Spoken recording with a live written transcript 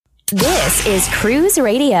This is Cruise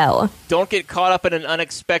Radio. Don't get caught up in an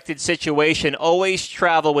unexpected situation. Always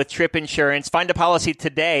travel with Trip Insurance. Find a policy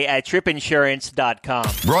today at tripinsurance.com.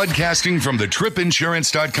 Broadcasting from the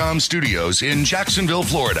tripinsurance.com studios in Jacksonville,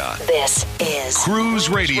 Florida. This is Cruise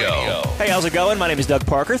Radio. Hey, how's it going? My name is Doug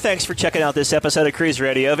Parker. Thanks for checking out this episode of Cruise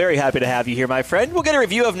Radio. Very happy to have you here, my friend. We'll get a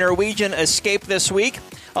review of Norwegian Escape this week.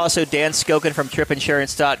 Also, Dan Skokin from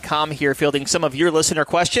tripinsurance.com here fielding some of your listener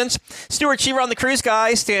questions. Stuart Cheever on the Cruise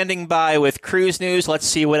Guy standing by with Cruise News. Let's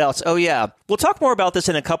see what else. Oh, yeah. We'll talk more about this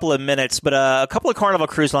in a couple of minutes, but a couple of Carnival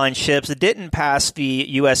Cruise Line ships didn't pass the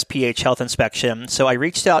USPH health inspection. So I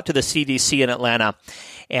reached out to the CDC in Atlanta.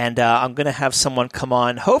 And I'm going to have someone come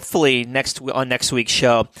on, hopefully next week's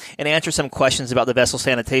show, and answer some questions about the vessel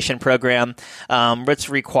sanitation program, what's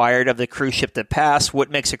required of the cruise ship to pass, what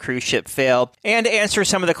makes a cruise ship fail, and answer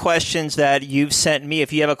some of the questions that you've sent me.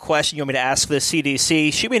 If you have a question you want me to ask the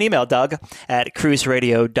CDC, shoot me an email, Doug, at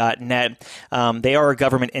cruiseradio.net. They are a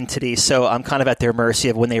government entity, so I'm kind of at their mercy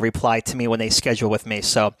of when they reply to me, when they schedule with me.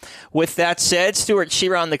 So with that said, Stuart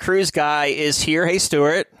Shearon, the Cruise Guy, is here. Hey,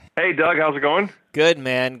 Stuart. Hey, Doug. How's it going? Good,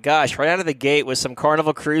 man. Gosh, right out of the gate with some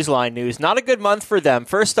Carnival Cruise Line news. Not a good month for them.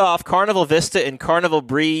 First off, Carnival Vista and Carnival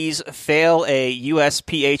Breeze fail a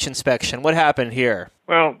USPH inspection. What happened here?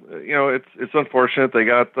 Well, it's unfortunate. They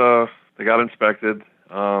got inspected,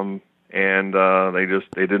 and they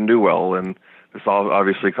didn't do well. And this all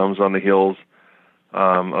obviously comes on the heels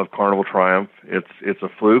of Carnival Triumph. It's a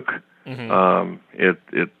fluke. Mm-hmm.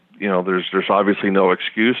 There's obviously no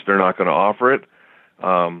excuse. They're not going to offer it.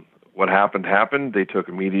 What happened. They took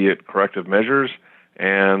immediate corrective measures,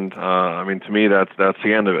 and to me, that's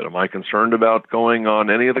the end of it. Am I concerned about going on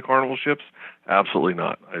any of the Carnival ships? Absolutely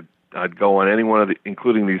not. I'd go on any one of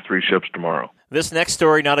including these three ships tomorrow. This next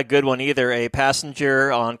story, not a good one either. A passenger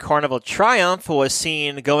on Carnival Triumph was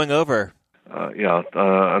seen going over.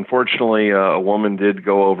 Unfortunately, a woman did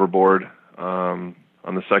go overboard on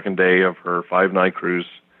the second day of her 5-night cruise,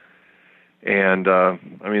 and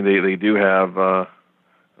they do have.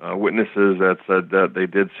 Witnesses that said that they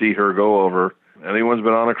did see her go over. Anyone's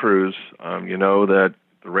been on a cruise, you know that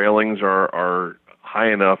the railings are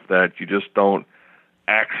high enough that you just don't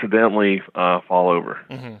accidentally fall over.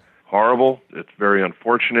 Mm-hmm. Horrible. It's very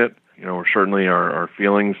unfortunate. We're certainly our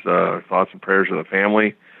feelings, thoughts and prayers of the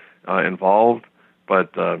family involved. But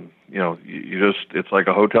it's like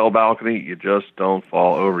a hotel balcony. You just don't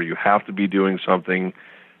fall over. You have to be doing something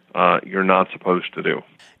you're not supposed to do.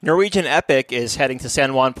 Norwegian Epic is heading to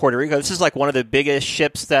San Juan, Puerto Rico. This is like one of the biggest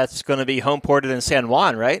ships that's going to be home ported in San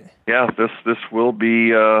Juan, right? Yeah, this will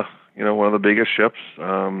be one of the biggest ships, this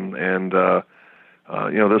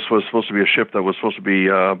was supposed to be a ship that was supposed to be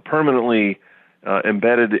permanently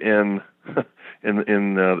embedded in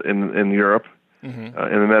Europe, mm-hmm. In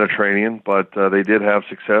the Mediterranean, but they did have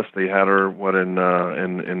success. They had her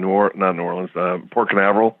not New Orleans, Port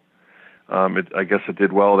Canaveral. I guess it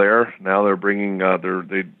did well there. Now they're bringing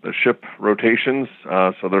the ship rotations,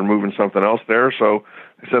 so they're moving something else there. So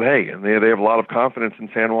they said, hey, and they have a lot of confidence in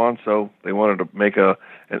San Juan, so they wanted to make an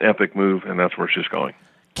epic move, and that's where she's going.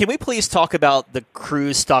 Can we please talk about the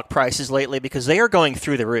cruise stock prices lately? Because they are going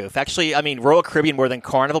through the roof. Actually, Royal Caribbean more than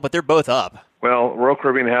Carnival, but they're both up. Well, Royal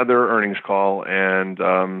Caribbean had their earnings call, and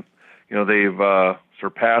they've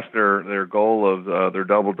surpassed their goal of their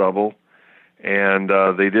double-double. And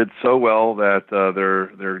they did so well that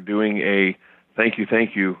they're doing a thank you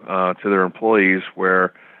to their employees,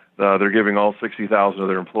 where they're giving all 60,000 of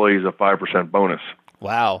their employees a 5% bonus.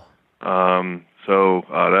 Wow! So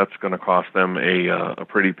that's going to cost them a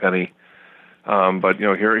pretty penny. But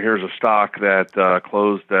here's a stock that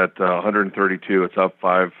closed at 132. It's up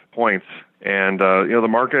 5 points, and the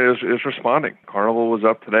market is responding. Carnival was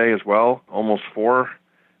up today as well, almost 4,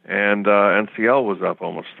 and NCL was up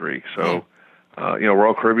almost 3. So.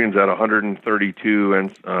 Royal Caribbean's at 132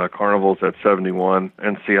 and Carnival's at 71.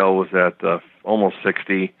 NCL was at almost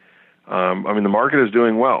 60. The market is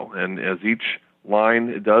doing well, and as each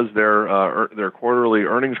line does their quarterly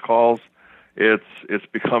earnings calls, it's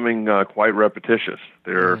becoming quite repetitious.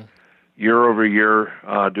 They're year over year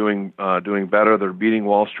doing better. They're beating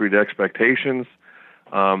Wall Street expectations.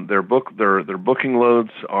 Their booking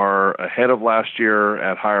loads are ahead of last year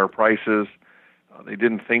at higher prices. They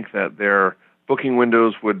didn't think that their booking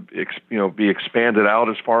windows would be expanded out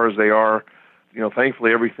as far as they are.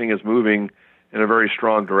 Thankfully everything is moving in a very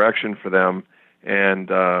strong direction for them. And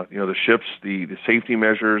the ships, the safety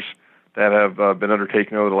measures that have been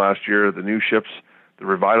undertaken over the last year, the new ships, the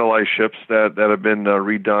revitalized ships that have been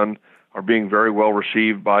redone, are being very well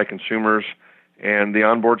received by consumers. and the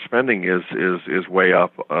onboard spending is way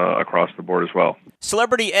up across the board as well.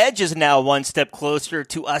 Celebrity Edge is now one step closer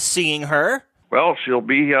to us seeing her. Well, she'll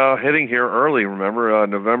be hitting here early. Remember,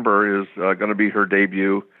 November is going to be her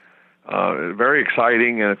debut. Very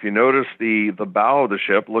exciting, and if you notice, the bow of the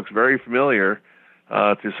ship looks very familiar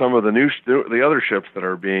to some of the other ships that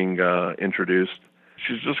are being introduced.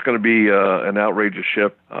 She's just going to be an outrageous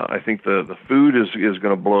ship. I think the food is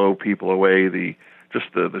going to blow people away. The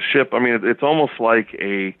ship. I mean, it's almost like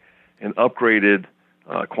an upgraded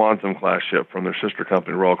Quantum class ship from their sister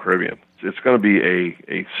company, Royal Caribbean. It's going to be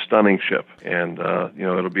a stunning ship, and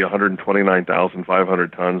it'll be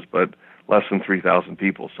 129,500 tons, but less than 3,000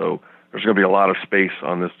 people. So there's going to be a lot of space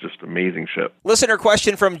on this just amazing ship. Listener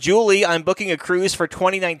question from Julie. I'm booking a cruise for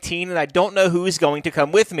 2019, and I don't know who is going to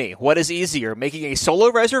come with me. What is easier, making a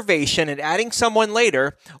solo reservation and adding someone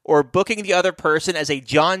later, or booking the other person as a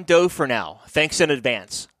John Doe for now? Thanks in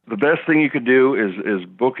advance. The best thing you could do is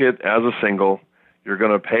book it as a single. You're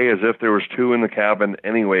going to pay as if there was two in the cabin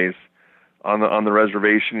anyways. On the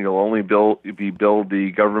reservation, you'll only be billed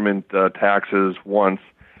the government taxes once.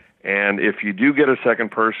 And if you do get a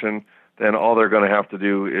second person, then all they're going to have to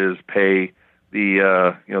do is pay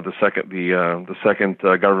the second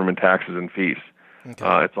government taxes and fees.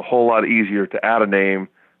 Okay. It's a whole lot easier to add a name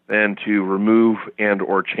than to remove and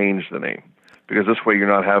or change the name, because this way you're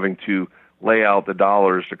not having to lay out the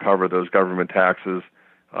dollars to cover those government taxes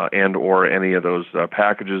and or any of those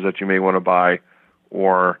packages that you may want to buy,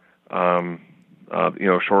 or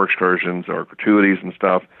shore excursions or gratuities and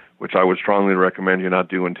stuff, which I would strongly recommend you not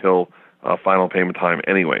do until final payment time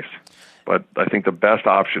anyways. But I think the best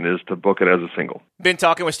option is to book it as a single. Been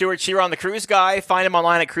talking with Stuart Shearer on The Cruise Guy. Find him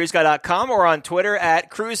online at cruiseguy.com or on Twitter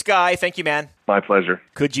at Cruise Guy. Thank you, man. My pleasure.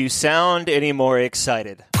 Could you sound any more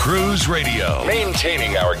excited? Cruise Radio.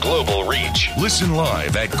 Maintaining our global reach. Listen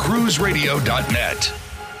live at cruiseradio.net.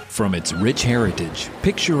 From its rich heritage,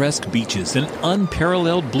 picturesque beaches, and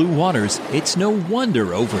unparalleled blue waters, it's no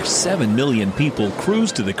wonder over 7 million people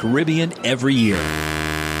cruise to the Caribbean every year.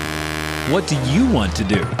 What do you want to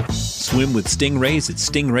do? Swim with stingrays at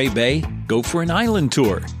Stingray Bay? Go for an island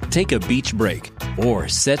tour? Take a beach break? Or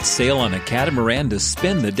set sail on a catamaran to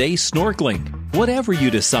spend the day snorkeling? Whatever you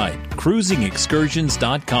decide,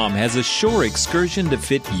 CruisingExcursions.com has a shore excursion to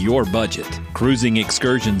fit your budget. Cruising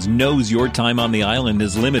Excursions knows your time on the island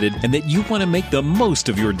is limited and that you want to make the most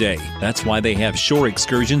of your day. That's why they have shore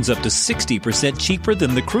excursions up to 60% cheaper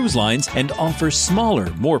than the cruise lines and offer smaller,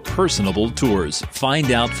 more personable tours.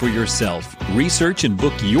 Find out for yourself. Research and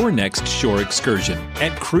book your next shore excursion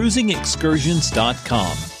at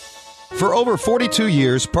CruisingExcursions.com. For over 42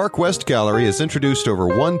 years, Park West Gallery has introduced over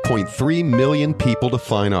 1.3 million people to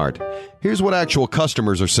fine art. Here's what actual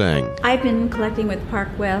customers are saying. I've been collecting with Park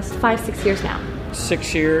West 5-6 years now.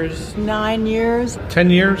 6 years. 9 years. 10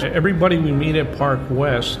 years. Everybody we meet at Park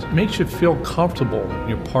West makes you feel comfortable.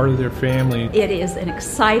 You're part of their family. It is an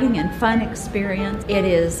exciting and fun experience. It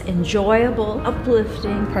is enjoyable,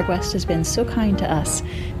 uplifting. Park West has been so kind to us.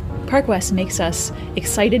 Park West makes us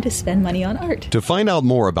excited to spend money on art. To find out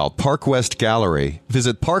more about Park West Gallery,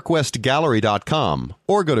 visit parkwestgallery.com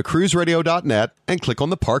or go to cruiseradio.net and click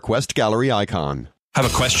on the Park West Gallery icon. Have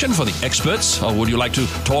a question for the experts, or would you like to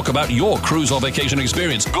talk about your cruise or vacation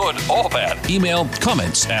experience, good or bad? Email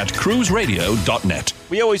comments at cruiseradio.net.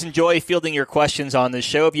 We always enjoy fielding your questions on this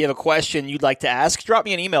show. If you have a question you'd like to ask, drop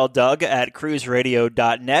me an email, Doug at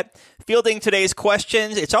cruiseradio.net. Fielding today's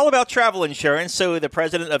questions, it's all about travel insurance. So the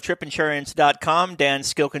president of tripinsurance.com, Dan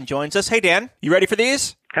Skilkin, joins us. Hey, Dan, you ready for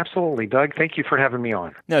these? Absolutely, Doug. Thank you for having me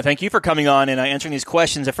on. No, thank you for coming on and answering these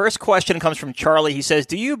questions. The first question comes from Charlie. He says,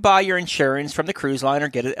 do you buy your insurance from the cruise line or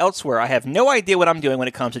get it elsewhere? I have no idea what I'm doing when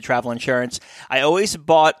it comes to travel insurance. I always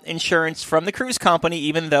bought insurance from the cruise company,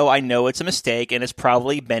 even though I know it's a mistake and it's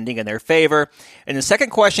probably bending in their favor. And the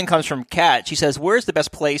second question comes from Kat. She says, where's the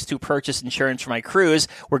best place to purchase insurance for my cruise?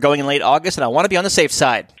 We're going in late August, and I want to be on the safe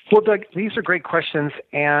side. Well, Doug, these are great questions,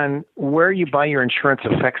 and where you buy your insurance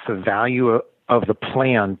affects the value of the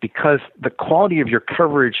plan, because the quality of your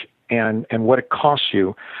coverage and what it costs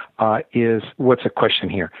you is what's at question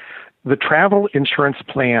here. The travel insurance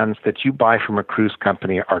plans that you buy from a cruise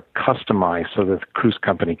company are customized so that the cruise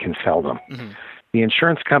company can sell them. Mm-hmm. The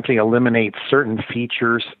insurance company eliminates certain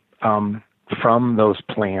features from those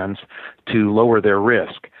plans to lower their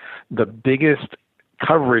risk. The biggest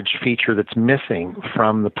coverage feature that's missing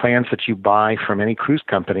from the plans that you buy from any cruise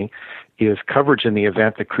company is coverage in the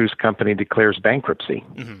event the cruise company declares bankruptcy.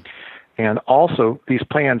 Mm-hmm. And also, these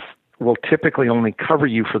plans will typically only cover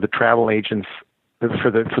you for the travel agents,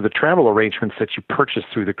 for the travel arrangements that you purchase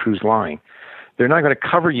through the cruise line. They're not going to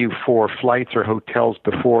cover you for flights or hotels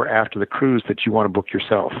before or after the cruise that you want to book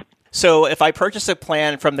yourself. So if I purchase a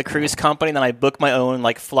plan from the cruise company and then I book my own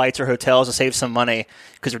like flights or hotels to save some money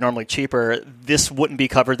because they're normally cheaper, this wouldn't be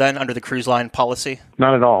covered then under the cruise line policy?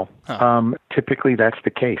 Not at all. Typically, that's the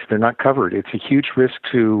case. They're not covered. It's a huge risk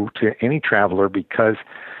to any traveler because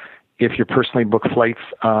if your personally booked flights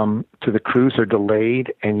to the cruise are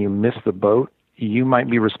delayed and you miss the boat, you might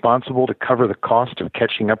be responsible to cover the cost of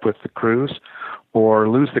catching up with the cruise or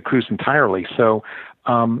lose the cruise entirely. So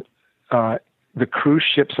the cruise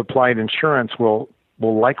ship supplied insurance will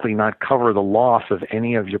likely not cover the loss of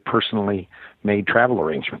any of your personally made travel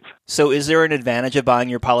arrangements. So is there an advantage of buying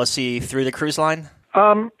your policy through the cruise line?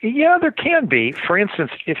 Yeah, there can be. For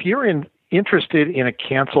instance, if you're interested in a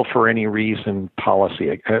cancel for any reason policy,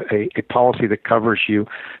 a policy that covers you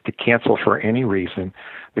to cancel for any reason,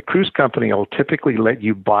 the cruise company will typically let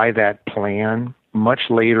you buy that plan much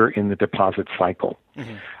later in the deposit cycle.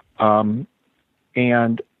 Mm-hmm.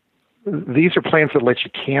 And these are plans that let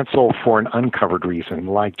you cancel for an uncovered reason,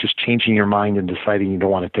 like just changing your mind and deciding you don't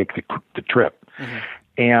want to take the trip. Mm-hmm.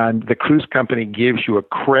 And the cruise company gives you a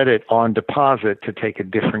credit on deposit to take a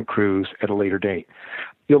different cruise at a later date.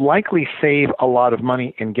 You'll likely save a lot of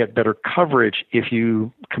money and get better coverage if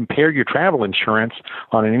you compare your travel insurance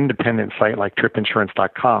on an independent site like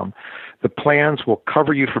tripinsurance.com. The plans will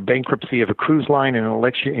cover you for bankruptcy of a cruise line, and it'll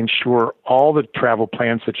let you insure all the travel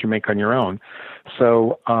plans that you make on your own.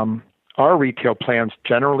 So our retail plans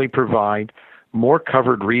generally provide more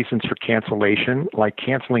covered reasons for cancellation, like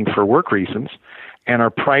canceling for work reasons, and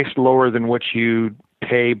are priced lower than what you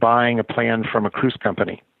pay buying a plan from a cruise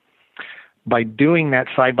company. By doing that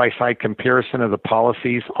side-by-side comparison of the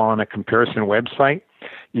policies on a comparison website,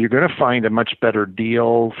 you're going to find a much better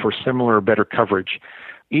deal for similar or better coverage.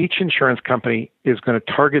 Each insurance company is going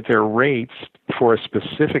to target their rates for a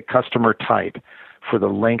specific customer type for the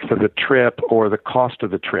length of the trip or the cost of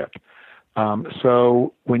the trip.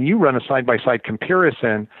 So when you run a side-by-side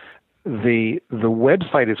comparison, the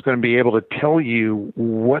website is going to be able to tell you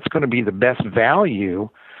what's going to be the best value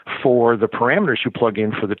for the parameters you plug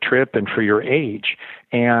in for the trip and for your age,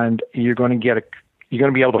 and you're going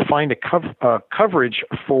to be able to find a coverage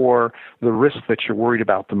for the risk that you're worried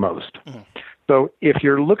about the most. Mm-hmm. So if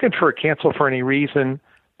you're looking for a cancel for any reason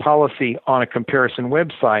policy on a comparison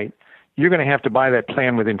website, you're going to have to buy that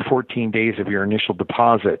plan within 14 days of your initial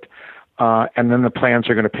deposit. And then the plans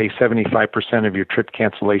are going to pay 75% of your trip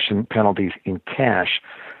cancellation penalties in cash,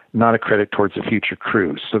 not a credit towards a future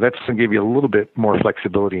cruise. So that's going to give you a little bit more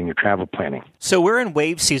flexibility in your travel planning. So we're in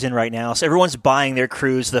wave season right now, so everyone's buying their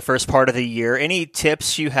cruise the first part of the year. Any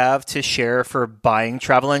tips you have to share for buying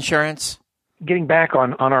travel insurance? Getting back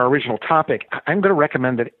on our original topic, I'm going to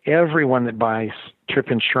recommend that everyone that buys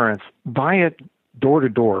trip insurance, buy it door to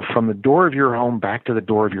door, from the door of your home back to the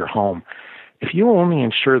door of your home. If you only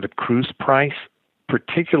insure the cruise price,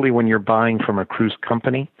 particularly when you're buying from a cruise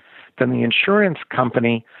company, then the insurance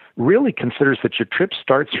company really considers that your trip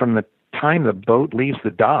starts from the time the boat leaves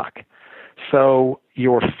the dock. So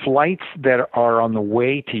your flights that are on the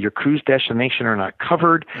way to your cruise destination are not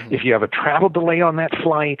covered. Mm-hmm. If you have a travel delay on that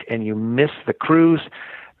flight and you miss the cruise,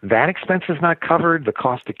 that expense is not covered. The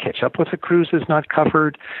cost to catch up with the cruise is not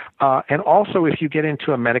covered. And also, if you get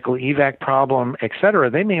into a medical evac problem, et cetera,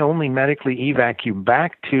 they may only medically evac you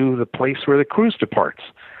back to the place where the cruise departs.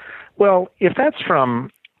 Well, if that's from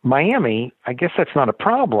Miami, I guess that's not a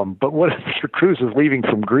problem. But what if your cruise is leaving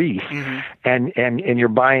from Greece, mm-hmm. and you're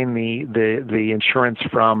buying the insurance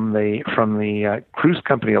from the cruise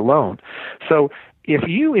company alone? So if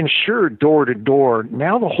you insure door to door,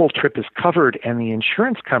 now the whole trip is covered, and the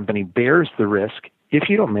insurance company bears the risk if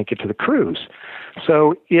you don't make it to the cruise.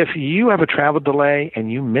 So if you have a travel delay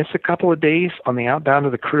and you miss a couple of days on the outbound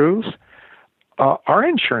of the cruise, our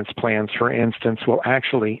insurance plans, for instance, will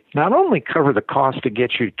actually not only cover the cost to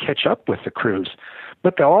get you to catch up with the cruise,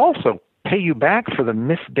 but they'll also pay you back for the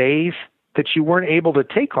missed days that you weren't able to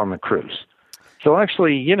take on the cruise. So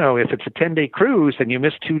actually, if it's a 10-day cruise and you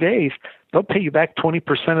miss 2 days, they'll pay you back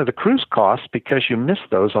 20% of the cruise costs because you missed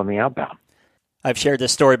those on the outbound. I've shared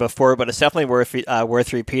this story before, but it's definitely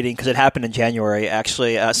worth repeating because it happened in January.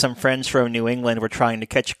 Actually, some friends from New England were trying to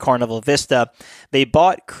catch Carnival Vista. They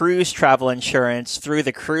bought cruise travel insurance through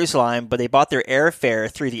the cruise line, but they bought their airfare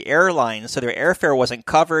through the airline, so their airfare wasn't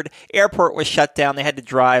covered. Airport was shut down. They had to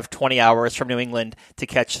drive 20 hours from New England to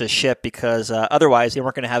catch the ship because otherwise they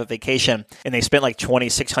weren't going to have a vacation, and they spent like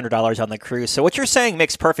 $2,600 on the cruise. So what you're saying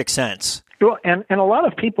makes perfect sense. Well, and a lot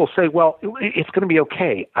of people say, well, it's going to be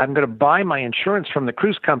okay. I'm going to buy my insurance from the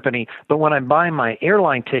cruise company, but when I buy my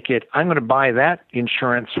airline ticket, I'm going to buy that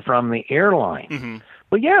insurance from the airline. Mm-hmm.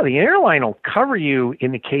 Well, yeah, the airline will cover you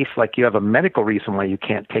in the case like you have a medical reason why you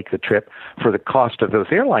can't take the trip for the cost of those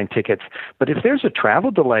airline tickets. But if there's a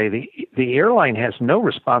travel delay, the airline has no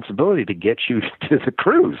responsibility to get you to the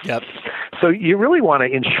cruise. Yep. So you really want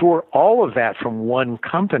to insure all of that from one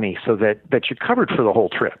company so that you're covered for the whole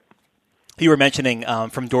trip. You were mentioning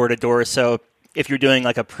from door to door, so if you're doing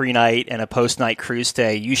like a pre-night and a post-night cruise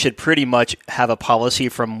stay, you should pretty much have a policy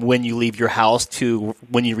from when you leave your house to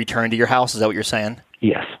when you return to your house. Is that what you're saying?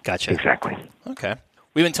 Yes. Gotcha. Exactly. Okay.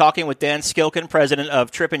 We've been talking with Dan Skilkin, president of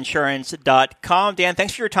tripinsurance.com. Dan,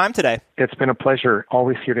 thanks for your time today. It's been a pleasure.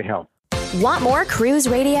 Always here to help. Want more Cruise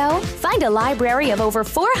Radio? Find a library of over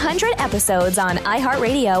 400 episodes on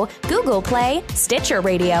iHeartRadio, Google Play, Stitcher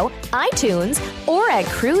Radio, iTunes, or at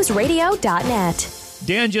cruiseradio.net.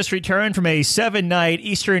 Dan just returned from a 7-night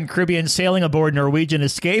Eastern Caribbean sailing aboard Norwegian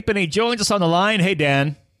Escape, and he joins us on the line. Hey,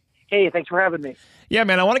 Dan. Hey, thanks for having me. Yeah,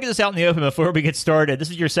 man, I want to get this out in the open before we get started. This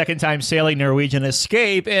is your second time sailing Norwegian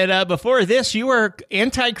Escape, and before this, you were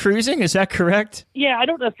anti-cruising, is that correct? Yeah, I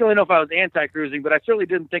don't necessarily know if I was anti-cruising, but I certainly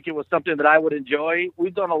didn't think it was something that I would enjoy.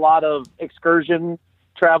 We've done a lot of excursion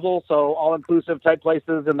travel, so all-inclusive type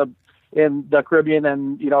places in the Caribbean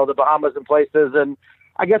and, the Bahamas and places, and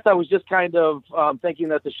I guess I was just kind of thinking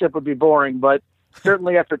that the ship would be boring, but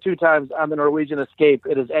certainly after 2 times on the Norwegian Escape,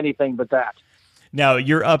 it is anything but that. Now,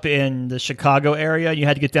 you're up in the Chicago area. You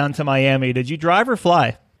had to get down to Miami. Did you drive or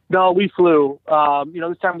fly? No, we flew.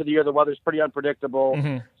 This time of the year, the weather's pretty unpredictable.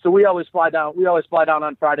 Mm-hmm. So we always fly down. We always fly down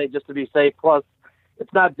on Friday just to be safe. Plus,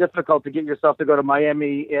 it's not difficult to get yourself to go to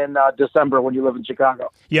Miami in December when you live in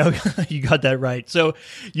Chicago. Yeah, you got that right. So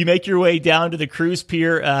you make your way down to the cruise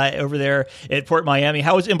pier over there at Port Miami.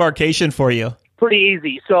 How was embarkation for you? Pretty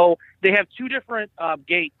easy. So they have 2 different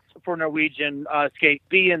gates for Norwegian Escape,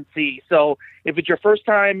 B and C. So if it's your first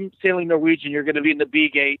time sailing Norwegian, you're going to be in the B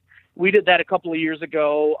gate. We did that a couple of years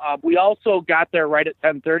ago. We also got there right at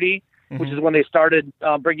 10:30, which is when they started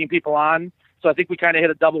bringing people on. So I think we kind of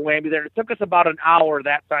hit a double whammy there. It took us about an hour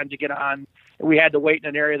that time to get on, and we had to wait in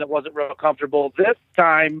an area that wasn't real comfortable. This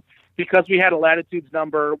time, because we had a latitudes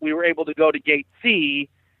number, we were able to go to gate C,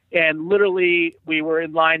 and literally we were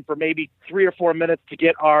in line for maybe 3 or 4 minutes to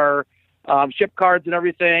get our ship cards and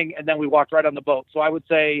everything, and then we walked right on the boat. So I would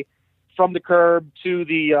say from the curb to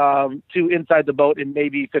the to inside the boat in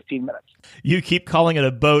maybe 15 minutes. You keep calling it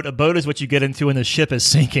a boat. A boat is what you get into when the ship is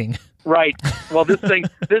sinking. Right. Well, this thing,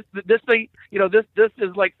 this thing, this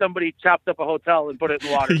is like somebody chopped up a hotel and put it in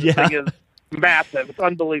the water. This thing is massive. It's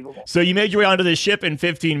unbelievable. So you made your way onto the ship in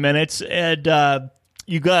 15 minutes, and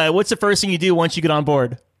what's the first thing you do once you get on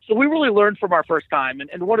board? So we really learned from our first time,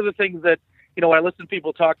 and one of the things that when I listen to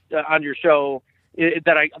people talk on your show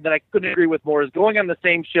that I couldn't agree with more is going on the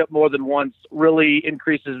same ship more than once really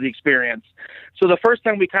increases the experience. So the first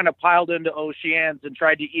time we kind of piled into Oceans and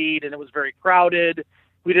tried to eat, and it was very crowded.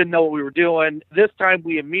 We didn't know what we were doing. This time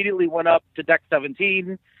we immediately went up to deck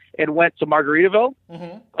 17 and went to Margaritaville.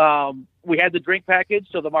 Mm-hmm. We had the drink package,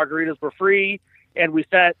 so the margaritas were free, and we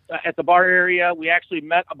sat at the bar area. We actually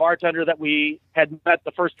met a bartender that we had met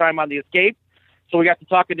the first time on the Escape. So we got to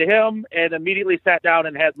talking to him and immediately sat down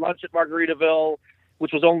and had lunch at Margaritaville,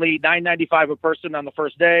 which was only $9.95 a person on the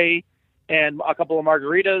first day, and a couple of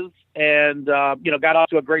margaritas, and got off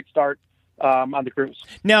to a great start on the cruise.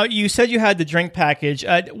 Now, you said you had the drink package.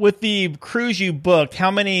 With the cruise you booked,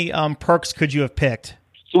 how many perks could you have picked?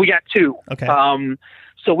 So we got 2. Okay.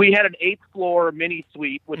 So we had an 8th floor mini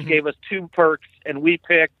suite, which gave us 2 perks, and we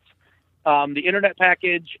picked the internet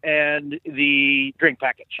package and the drink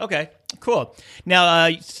package. Okay, cool. Now,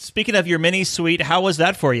 speaking of your mini suite, how was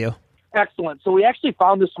that for you? Excellent. So we actually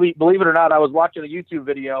found the suite. Believe it or not, I was watching a YouTube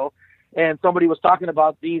video, and somebody was talking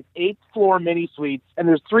about these 8th floor mini suites, and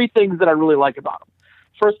there's 3 things that I really like about them.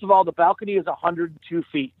 First of all, the balcony is 102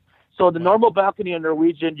 feet. So the normal balcony in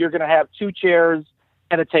Norwegian, you're going to have 2 chairs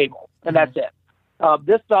and a table, and that's it.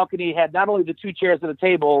 This balcony had not only the 2 chairs and a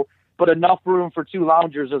table, but enough room for 2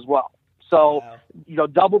 loungers as well. So,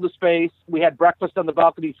 double the space. We had breakfast on the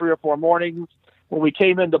balcony 3 or 4 mornings. When we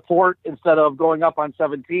came into port, instead of going up on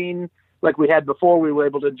 17 like we had before, we were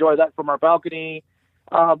able to enjoy that from our balcony.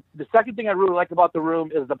 The second thing I really like about the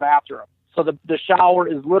room is the bathroom. So the shower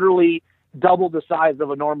is literally double the size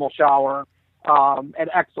of a normal shower, and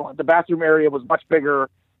excellent. The bathroom area was much bigger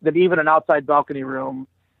than even an outside balcony room.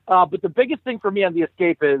 But the biggest thing for me on the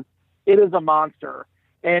Escape is it is a monster.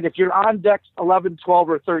 And if you're on decks 11, 12,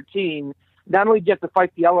 or 13, not only do you have to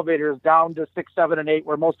fight the elevators down to 6, 7, and 8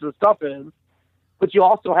 where most of the stuff is, but you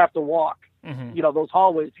also have to walk, those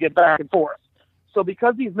hallways to get back and forth. So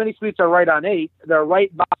because these mini suites are right on 8, they're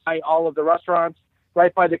right by all of the restaurants,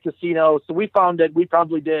 right by the casino. So we found that we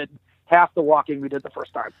probably did half the walking we did the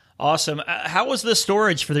first time. Awesome. How was the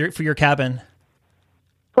storage for your cabin?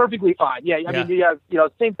 Perfectly fine. Yeah, I mean, you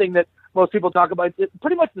have, same thing that most people talk about. It's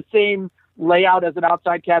pretty much the same layout as an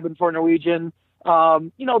outside cabin for Norwegian.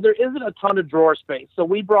 There isn't a ton of drawer space. So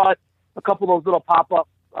we brought a couple of those little pop-up,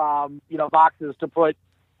 boxes to put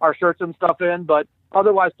our shirts and stuff in, but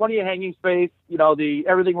otherwise plenty of hanging space.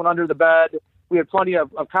 Everything went under the bed. We had plenty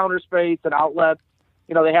of counter space and outlets.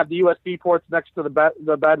 They have the USB ports next to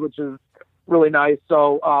the bed, which is really nice.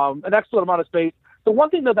 So an excellent amount of space. The one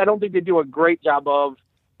thing that I don't think they do a great job of,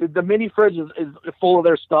 the mini fridge is full of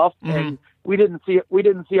their stuff, and we didn't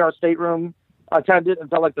see our stateroom attendant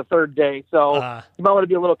until like the third day. So you might want to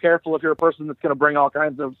be a little careful if you're a person that's going to bring all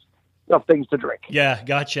kinds of things to drink. Yeah,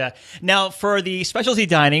 gotcha. Now, for the specialty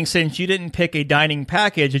dining, since you didn't pick a dining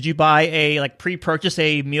package, did you buy pre-purchase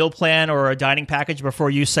a meal plan or a dining package before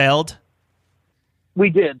you sailed? We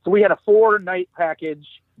did. So we had a 4-night package,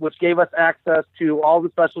 which gave us access to all the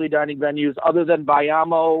specialty dining venues other than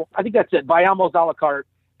Bayamo. I think that's it. Bayamo's a la carte.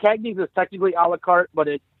 Cagney's is technically a la carte, but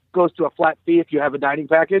it goes to a flat fee if you have a dining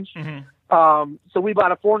package. So we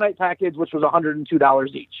bought a 4-night package, which was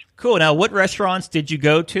 $102 each. Cool. Now, what restaurants did you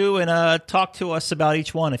go to? And talk to us about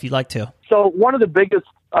each one if you'd like to. So one of the biggest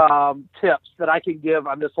tips that I can give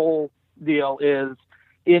on this whole deal is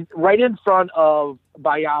right in front of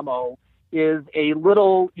Bayamo is a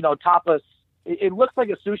little, tapas. It looks like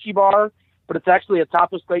a sushi bar, but it's actually a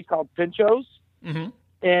tapas place called Pinchos.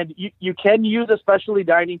 And you can use a specialty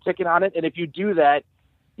dining ticket on it. And if you do that,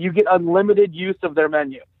 you get unlimited use of their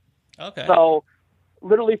menu. Okay. So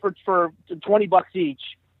literally for $20 each,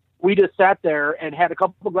 we just sat there and had a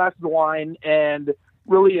couple of glasses of wine and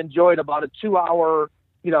really enjoyed about a 2-hour,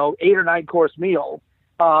 8 or 9 course meal.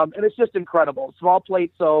 And it's just incredible. Small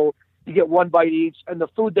plate, so you get 1 bite each, and the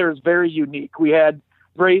food there is very unique. We had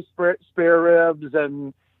braised spare ribs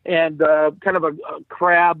and kind of a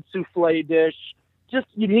crab souffle dish, just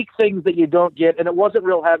unique things that you don't get, and it wasn't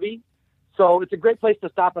real heavy. So it's a great place to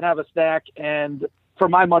stop and have a snack, and for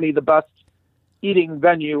my money, the best eating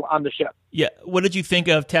venue on the ship. Yeah. What did you think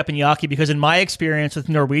of teppanyaki? Because in my experience with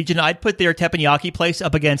Norwegian, I'd put their teppanyaki place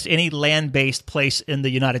up against any land-based place in the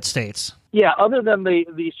United States. Yeah, other than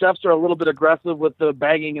the chefs are a little bit aggressive with the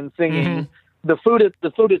banging and singing, the food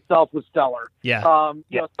itself was stellar. Yeah.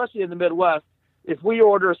 Especially in the Midwest, if we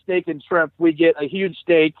order steak and shrimp, we get a huge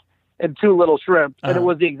steak and 2 little shrimp, and it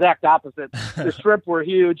was the exact opposite. The shrimp were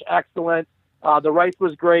huge, excellent. The rice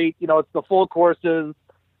was great. It's the full courses.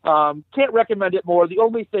 Can't recommend it more. The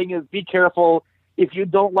only thing is be careful if you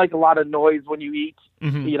don't like a lot of noise when you eat.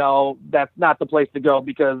 That's not the place to go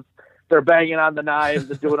because they're banging on the knives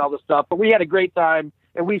and doing all the stuff. But we had a great time,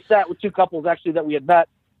 and we sat with 2 couples actually that we had met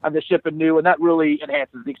on the ship and knew, and that really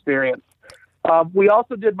enhances the experience. We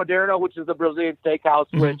also did Moderno, which is a Brazilian steakhouse,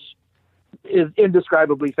 which is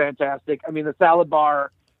indescribably fantastic. I mean, the salad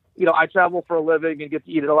bar, I travel for a living and get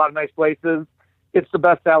to eat at a lot of nice places. It's the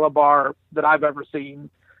best salad bar that I've ever seen.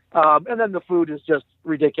 And then the food is just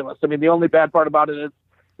ridiculous. I mean, the only bad part about it is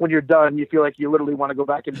when you're done, you feel like you literally want to go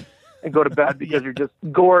back and go to bed because you're just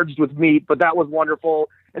gorged with meat, but that was wonderful.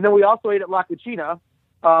 And then we also ate at La Cucina,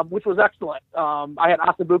 which was excellent. I had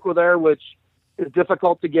ossobuco there, which is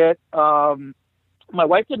difficult to get. My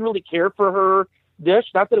wife didn't really care for her dish.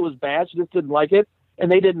 Not that it was bad. She just didn't like it.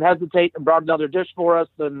 And they didn't hesitate and brought another dish for us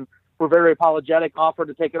and were very apologetic, offered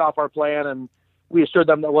to take it off our plan. And we assured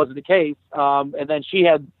them that wasn't the case. And then she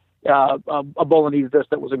had a bolognese dish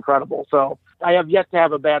that was incredible. So I have yet to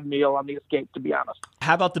have a bad meal on the Escape, to be honest.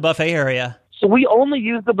 How about the buffet area? So we only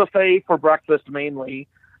use the buffet for breakfast mainly,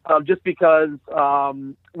 just because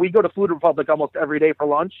we go to Food Republic almost every day for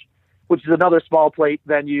lunch, which is another small plate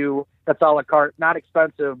venue that's a la carte. Not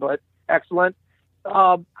expensive, but excellent.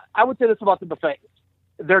 I would say this about the buffets.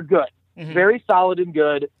 They're good. Very solid and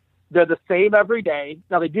good. They're the same every day.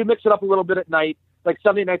 Now, they do mix it up a little bit at night. Like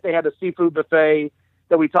Sunday night, they had a seafood buffet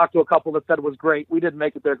that we talked to a couple that said was great. We didn't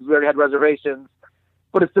make it there because we already had reservations.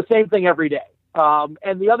 But it's the same thing every day.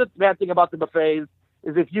 And the other bad thing about the buffets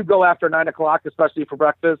is if you go after 9 o'clock, especially for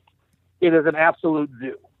breakfast, it is an absolute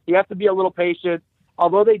zoo. You have to be a little patient.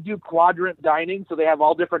 Although they do quadrant dining, so they have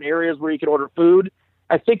all different areas where you can order food,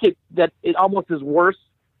 I think it almost is worse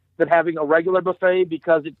than having a regular buffet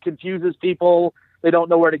because it confuses people. They don't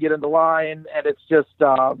know where to get in the line, and it's just,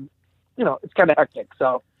 it's kind of hectic.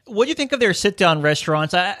 So, what do you think of their sit-down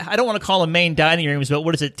restaurants? I don't want to call them main dining rooms, but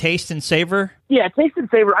what is it, Taste and Savor? Yeah, Taste and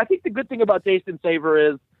Savor. I think the good thing about Taste and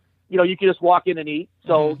Savor is, you can just walk in and eat,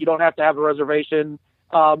 so you don't have to have a reservation.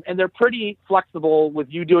 And they're pretty flexible with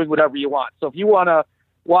you doing whatever you want. So if you want to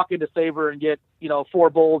walk into Savor and get, 4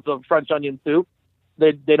 bowls of French onion soup,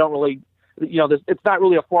 they don't really it's not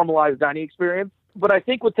really a formalized dining experience. But I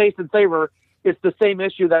think with Taste and Savor, it's the same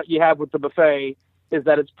issue that you have with the buffet, is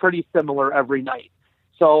that it's pretty similar every night.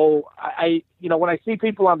 So when I see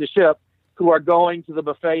people on the ship who are going to the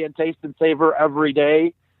buffet and Taste and Savor every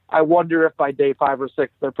day, I wonder if by day 5 or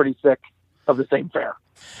 6 they're pretty sick of the same fare.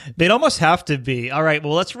 They'd almost have to be. All right,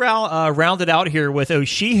 well, let's round it out here with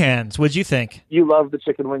O'Sheehan's. What'd you think? You love the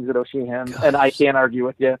chicken wings at O'Sheehan's, and I can't argue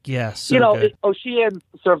with you. Yes. So O'Sheehan's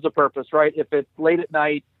serves a purpose, right? If it's late at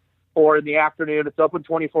night or in the afternoon, it's open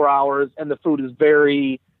 24 hours, and the food is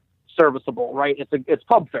very serviceable, right? It's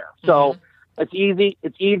pub fare. So it's easy,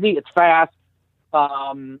 it's fast.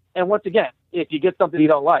 And once again, if you get something you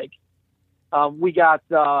don't like, we got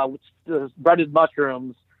breaded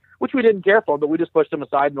mushrooms, which we didn't care for, but we just pushed them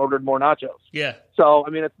aside and ordered more nachos. Yeah. So,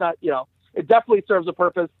 I mean, it's not, it definitely serves a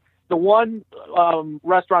purpose. The one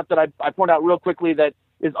restaurant that I point out real quickly that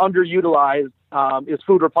is underutilized is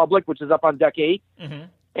Food Republic, which is up on deck 8. Mm-hmm.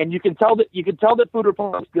 And you can tell that Food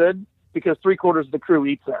Republic's good because 3/4 of the crew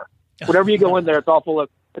eats there. Whenever you go in there, it's all full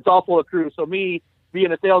of crew. So me,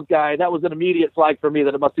 being a sales guy, that was an immediate flag for me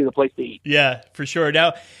that it must be the place to eat. Yeah, for sure.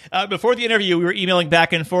 Now, before the interview, we were emailing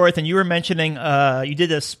back and forth, and you were mentioning you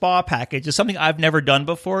did a spa package. It's something I've never done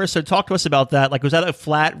before, so talk to us about that. Like, was that a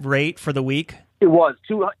flat rate for the week? It was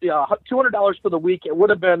 $200 for the week. It would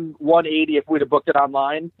have been $180 if we'd have booked it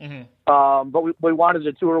online. Mm-hmm. But we wanted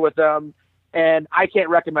to tour with them, and I can't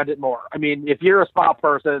recommend it more. I mean, if you're a spa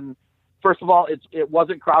person, first of all, it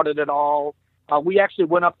wasn't crowded at all. We actually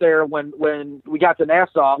went up there when we got to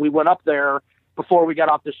Nassau. We went up there before we got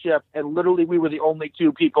off the ship, and literally we were the only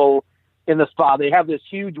 2 people in the spa. They have this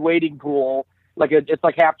huge wading pool, it's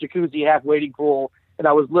like half jacuzzi, half wading pool, and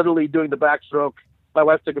I was literally doing the backstroke. My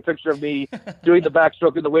wife took a picture of me doing the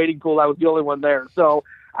backstroke in the wading pool. I was the only one there. So,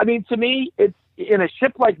 I mean, to me, it's in a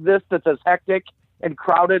ship like this that's as hectic and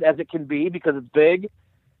crowded as it can be because it's big.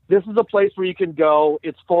 This is a place where you can go.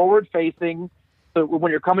 It's forward facing. So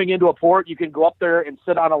when you're coming into a port, you can go up there and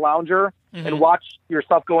sit on a lounger and watch your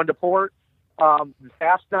stuff go into port.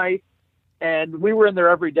 Fast night. And we were in there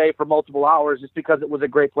every day for multiple hours just because it was a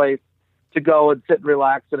great place to go and sit and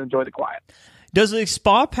relax and enjoy the quiet. Does the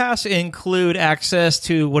spa pass include access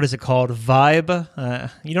to, what is it called, Vibe?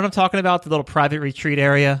 You know what I'm talking about, the little private retreat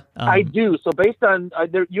area? I do. So based on,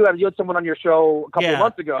 you had someone on your show a couple of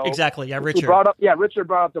months ago. Exactly, yeah, Richard. Richard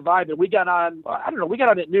brought up the Vibe, and we got on, we got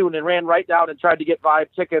on at noon and ran right down and tried to get Vibe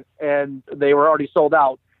tickets, and they were already sold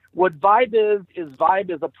out. What Vibe is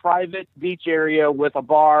Vibe is a private beach area with a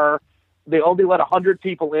bar. They only let 100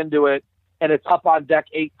 people into it, and it's up on deck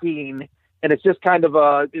 18. And it's just kind of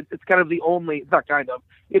it is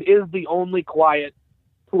the only quiet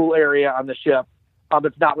pool area on the ship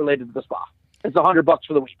that's not related to the spa. It's $100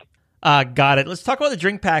 for the week. Got it. Let's talk about the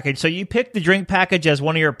drink package. So you picked the drink package as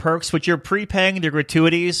one of your perks, which you're prepaying the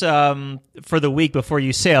gratuities for the week before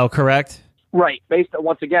you sail, correct? Right. Based on,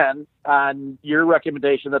 once again, on your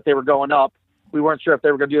recommendation that they were going up. We weren't sure if they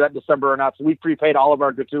were going to do that in December or not, so we prepaid all of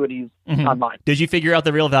our gratuities online. Did you figure out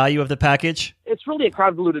the real value of the package? It's really a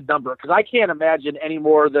convoluted number because I can't imagine any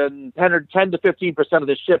more than 10 to 15% of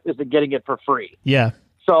the ship isn't getting it for free. Yeah.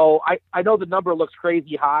 So I know the number looks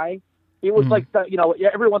crazy high. It was like,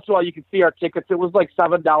 every once in a while you could see our tickets. It was like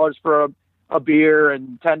 $7 for a beer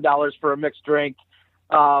and $10 for a mixed drink.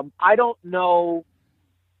 I don't know.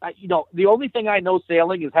 The only thing I know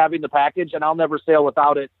sailing is having the package, and I'll never sail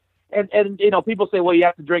without it. And people say, well, you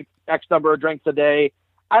have to drink X number of drinks a day.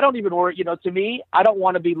 I don't even worry. To me, I don't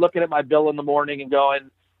want to be looking at my bill in the morning and going,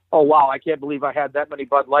 oh, wow, I can't believe I had that many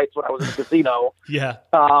Bud Lights when I was in the casino. Yeah.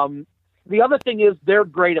 The other thing is they're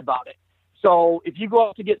great about it. So if you go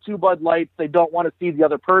out to get 2 Bud Lights, they don't want to see the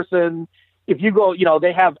other person. If you go,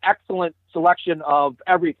 they have excellent selection of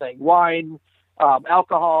everything, wine,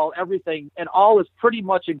 alcohol, everything, and all is pretty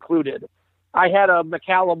much included. I had a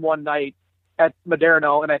Macallan one night at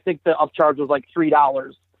Maderno, and I think the upcharge was like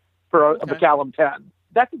 $3 for a Macallan 10.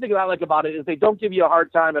 That's the thing I like about it is they don't give you a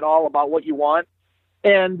hard time at all about what you want.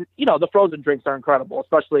 And, the frozen drinks are incredible,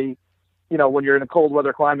 especially, when you're in a cold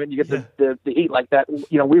weather climate and you get the heat like that.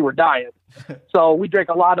 We were dying. So we drank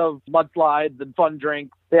a lot of mudslides and fun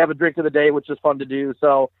drinks. They have a drink of the day, which is fun to do.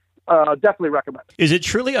 So definitely recommend it. Is it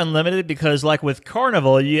truly unlimited? Because like with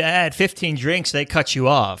Carnival, you add 15 drinks, they cut you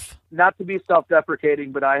off. Not to be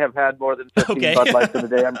self-deprecating, but I have had more than 15 Bud Lights in a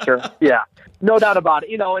day, I'm sure. Yeah, no doubt about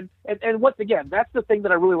it. And once again, that's the thing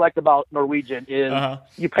that I really like about Norwegian is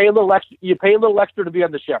you pay a little extra. You pay a little extra to be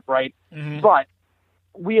on the ship, right? Mm-hmm. But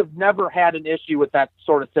we have never had an issue with that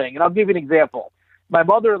sort of thing. And I'll give you an example. My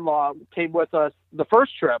mother-in-law came with us the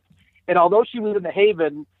first trip, and although she was in the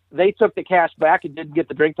Haven, they took the cash back and didn't get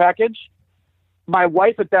the drink package. my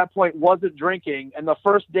wife at that point wasn't drinking, and the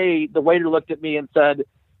first day the waiter looked at me and said,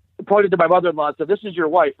 pointed to my mother-in-law and said, "This is your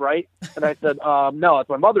wife, right?" And I said, "No, it's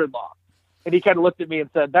my mother-in-law." And he kind of looked at me and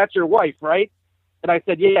said, "That's your wife, right?" And I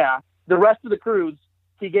said, "Yeah." The rest of the cruise,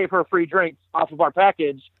 he gave her free drinks off of our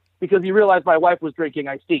package because he realized my wife was drinking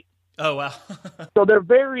iced tea. Oh, wow. So they're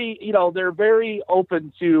very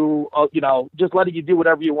open to, just letting you do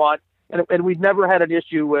whatever you want. And we've never had an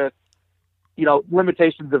issue with,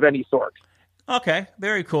 limitations of any sort. Okay,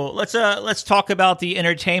 very cool. Let's talk about the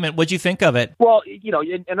entertainment. What'd you think of it? Well,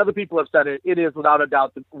 and other people have said it is without a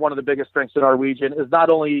doubt one of the biggest strengths of Norwegian is not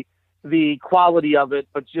only the quality of it,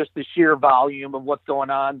 but just the sheer volume of what's going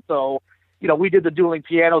on. So, we did the dueling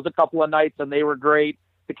pianos a couple of nights and they were great.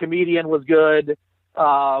 The comedian was good.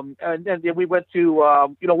 And then we went to,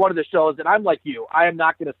 one of the shows, and I'm like you, I am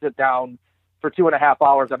not going to sit down for 2.5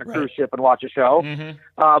 hours on a cruise ship and watch a show.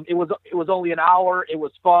 Mm-hmm. It was only an hour. It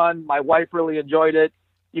was fun. My wife really enjoyed it.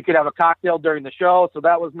 You could have a cocktail during the show. So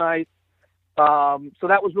that was nice. So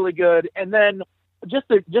that was really good. And then just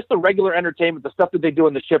the regular entertainment, the stuff that they do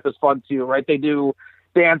in the ship is fun too, right? They do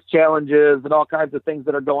dance challenges and all kinds of things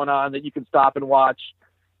that are going on that you can stop and watch.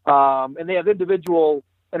 And they have individual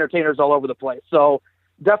entertainers all over the place. So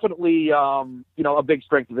definitely, a big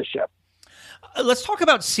strength of the ship. Let's talk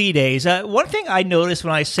about sea days. One thing I noticed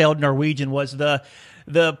when I sailed Norwegian was the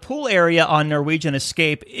pool area on Norwegian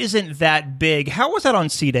Escape isn't that big. How was that on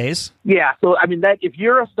sea days? Yeah. So, if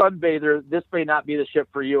you're a sunbather, this may not be the ship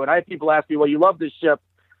for you. And I have people ask me, well, you love this ship.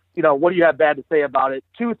 What do you have bad to say about it?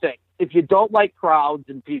 Two things. If you don't like crowds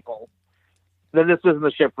and people, then this isn't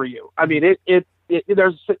the ship for you. There's,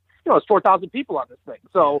 it's 4,000 people on this thing.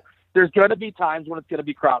 So there's going to be times when it's going to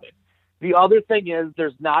be crowded. The other thing is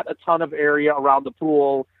there's not a ton of area around the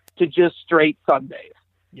pool to just straight sunbathe.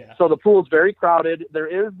 Yeah. So the pool's very crowded. There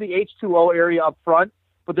is the H2O area up front,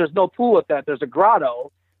 but there's no pool at that. There's a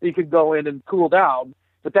grotto that you can go in and cool down,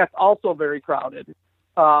 but that's also very crowded.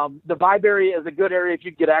 The Vibe area is a good area if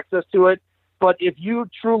you get access to it. But if you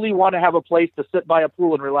truly want to have a place to sit by a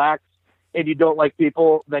pool and relax and you don't like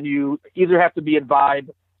people, then you either have to be in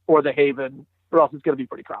Vibe or the Haven, or else it's going to be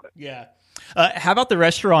pretty crowded. Yeah. How about the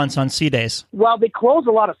restaurants on sea days? Well, they close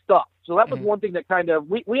a lot of stuff. So that was one thing that kind of,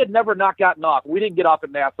 we had never not gotten off. We didn't get off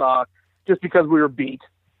at Nassau just because we were beat.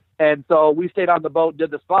 And so we stayed on the boat,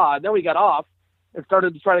 did the spa, and then we got off and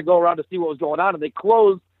started to try to go around to see what was going on. And they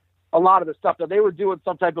closed a lot of the stuff. Now, they were doing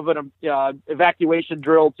some type of an evacuation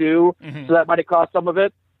drill too. Mm-hmm. So that might have caused some of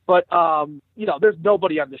it. But, there's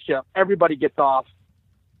nobody on the ship. Everybody gets off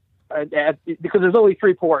because there's only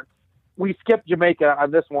 3 ports. We skipped Jamaica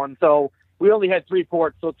on this one. So we only had 3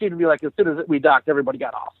 ports. So it seemed to be like as soon as we docked, everybody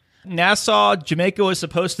got off. Nassau, Jamaica was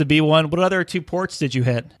supposed to be one. What other 2 ports did you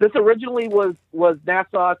hit? This originally was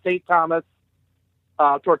Nassau, St. Thomas,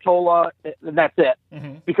 Tortola, and that's it.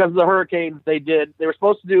 Mm-hmm. Because of the hurricanes, they were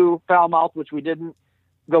supposed to do Falmouth, which we didn't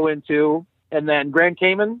go into, and then Grand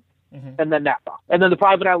Cayman, and then Nassau, and then the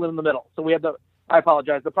private island in the middle. So we had their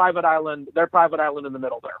private island in the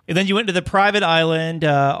middle there. And then you went to the private island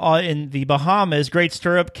in the Bahamas, Great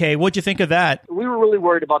Stirrup Cay. What'd you think of that? We were really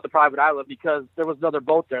worried about the private island because there was another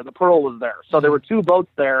boat there. The Pearl was there. So there were 2 boats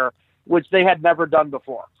there, which they had never done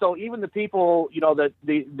before. So even the people,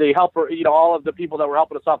 the helper, all of the people that were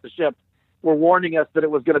helping us off the ship were warning us that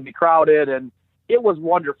it was going to be crowded, and it was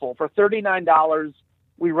wonderful. For $39,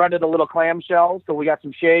 we rented a little clamshell, so we got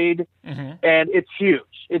some shade, and it's huge.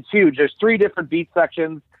 It's huge. There's 3 different beach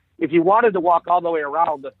sections. If you wanted to walk all the way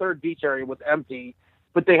around, the 3rd beach area was empty,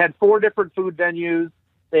 but they had 4 different food venues.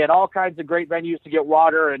 They had all kinds of great venues to get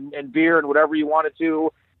water and beer and whatever you wanted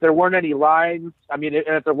to. There weren't any lines. And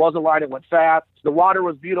if there was a line, it went fast. The water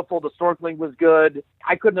was beautiful. The snorkeling was good.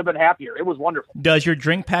 I couldn't have been happier. It was wonderful. Does your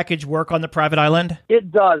drink package work on the private island?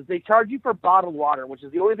 It does. They charge you for bottled water, which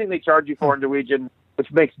is the only thing they charge you for in Norwegian,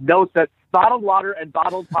 which makes no sense. Bottled water and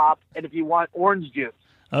bottled pop, and if you want orange juice.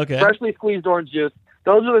 Okay. Freshly squeezed orange juice.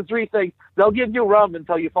 Those are the 3 things. They'll give you rum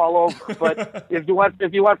until you fall over. But if you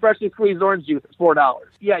want freshly squeezed orange juice, it's $4.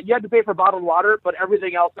 Yeah, you had to pay for bottled water, but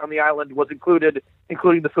everything else on the island was included,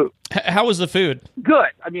 including the food. How was the food? Good.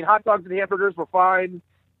 Hot dogs and hamburgers were fine.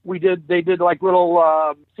 They did like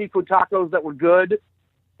little seafood tacos that were good.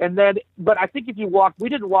 And then, but I think we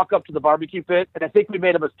didn't walk up to the barbecue pit, and I think we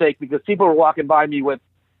made a mistake because people were walking by me with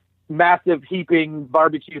massive heaping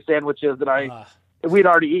barbecue sandwiches that we'd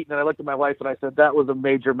already eaten, and I looked at my wife and I said, that was a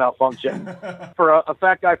major malfunction. For a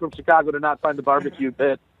fat guy from Chicago to not find the barbecue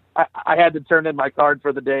pit, I had to turn in my card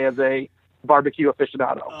for the day as a barbecue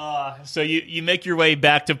aficionado. So you make your way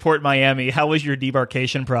back to Port Miami. How was your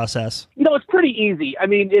debarkation process? It's pretty easy.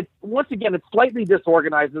 It's slightly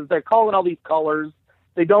disorganized. They're calling all these colors.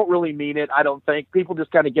 They don't really mean it, I don't think. People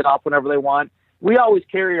just kind of get off whenever they want. We always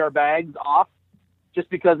carry our bags off just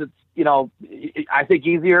because it's, I think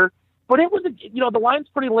easier. But it was, the line's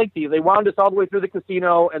pretty lengthy. They wound us all the way through the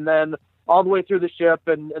casino and then all the way through the ship,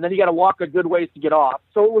 and then you got to walk a good ways to get off.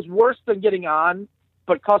 So it was worse than getting on,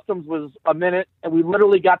 but customs was a minute, and we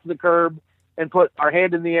literally got to the curb and put our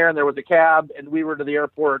hand in the air, and there was a cab, and we were to the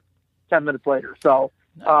airport 10 minutes later. So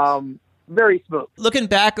very smooth. Looking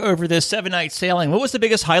back over this 7-night sailing, what was the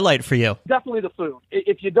biggest highlight for you? Definitely the food.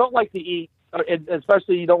 If you don't like to eat,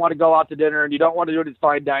 especially you don't want to go out to dinner and you don't want to do any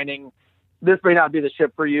fine dining, this may not be the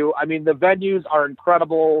ship for you. I mean, the venues are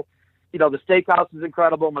incredible. The steakhouse is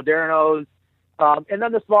incredible, Moderno's. And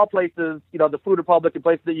then the small places, the Food Republic and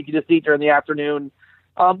places that you can just eat during the afternoon.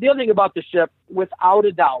 The other thing about the ship, without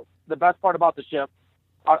a doubt, the best part about the ship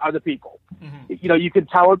are the people. Mm-hmm. You can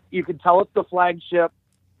tell it's the flagship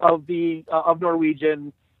of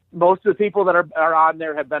Norwegian. Most of the people that are on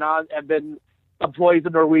there have been employees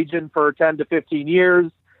of Norwegian for 10 to 15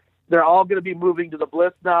 years. They're all going to be moving to the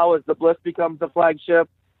Bliss now as the Bliss becomes the flagship.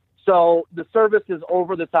 So the service is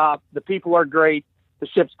over the top. The people are great. The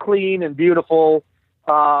ship's clean and beautiful.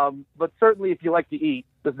 But certainly if you like to eat,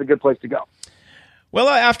 this is a good place to go. Well,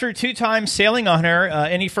 after 2 times sailing on her,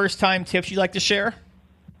 any first-time tips you'd like to share?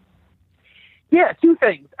 Yeah, 2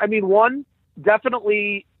 things. I mean, one,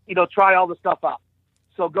 definitely, try all the stuff out.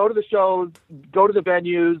 So go to the shows, go to the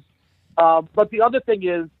venues. But the other thing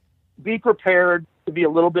is be prepared to be a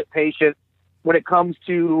little bit patient when it comes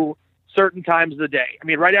to certain times of the day. I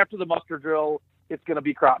mean, right after the muster drill, it's going to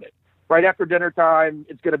be crowded. Right after dinner time,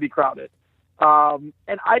 it's going to be crowded. And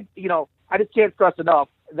I just can't stress enough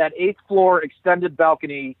that 8th floor extended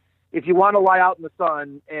balcony. If you want to lie out in the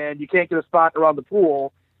sun and you can't get a spot around the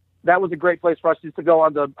pool, that was a great place for us just to go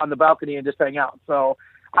on the balcony and just hang out. So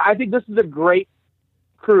I think this is a great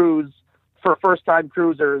cruise for first-time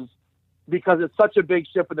cruisers because it's such a big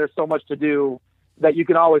ship and there's so much to do that you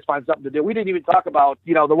can always find something to do. We didn't even talk about,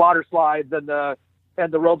 the water slides and the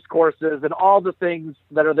ropes courses and all the things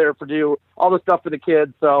that are there for do, all the stuff for the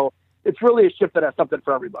kids. So it's really a ship that has something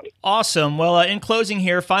for everybody. Awesome. Well, in closing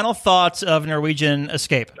here, final thoughts of Norwegian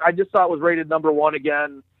Escape. I just thought it was rated number 1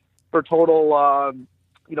 again for total,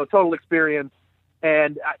 total experience.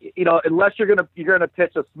 And, unless you're going to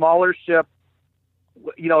pitch a smaller ship,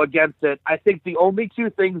 against it, I think the only 2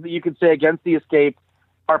 things that you can say against the Escape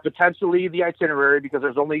are potentially the itinerary, because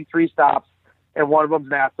there's only 3 stops and one of them's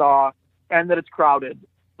Nassau, and that it's crowded.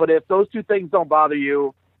 But if those 2 things don't bother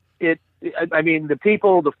you, the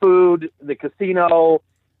people, the food, the casino,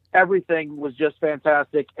 everything was just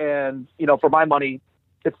fantastic. And, for my money,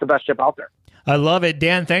 it's the best ship out there. I love it.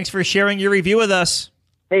 Dan, thanks for sharing your review with us.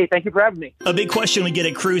 Hey, thank you for having me. A big question we get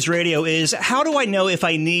at Cruise Radio is, how do I know if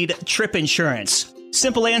I need trip insurance?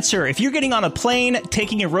 Simple answer. If you're getting on a plane,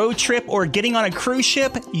 taking a road trip, or getting on a cruise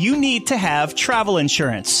ship, you need to have travel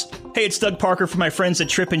insurance. Hey, it's Doug Parker from my friends at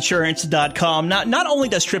tripinsurance.com. Not only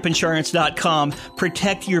does tripinsurance.com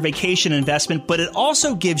protect your vacation investment, but it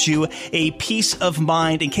also gives you a peace of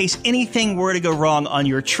mind in case anything were to go wrong on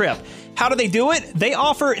your trip. How do they do it? They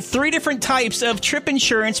offer 3 different types of trip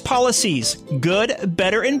insurance policies. Good,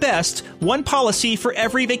 better, and best. One policy for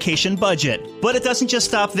every vacation budget. But it doesn't just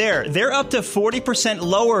stop there. They're up to 40%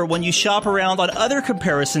 lower when you shop around on other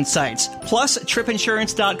comparison sites. Plus,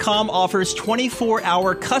 tripinsurance.com offers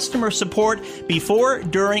 24-hour customer support before,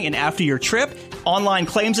 during, and after your trip, online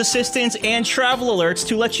claims assistance, and travel alerts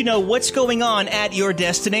to let you know what's going on at your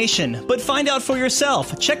destination. But find out for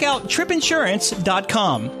yourself. Check out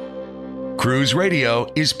tripinsurance.com. Cruise Radio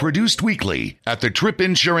is produced weekly at the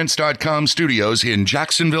tripinsurance.com studios in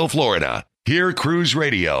Jacksonville, Florida. Hear Cruise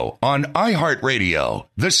Radio on iHeartRadio,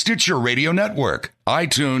 the Stitcher Radio Network,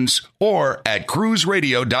 iTunes, or at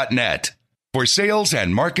cruiseradio.net. For sales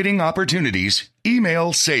and marketing opportunities,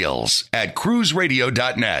 email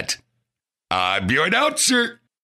sales@cruiseradio.net. I'm your announcer,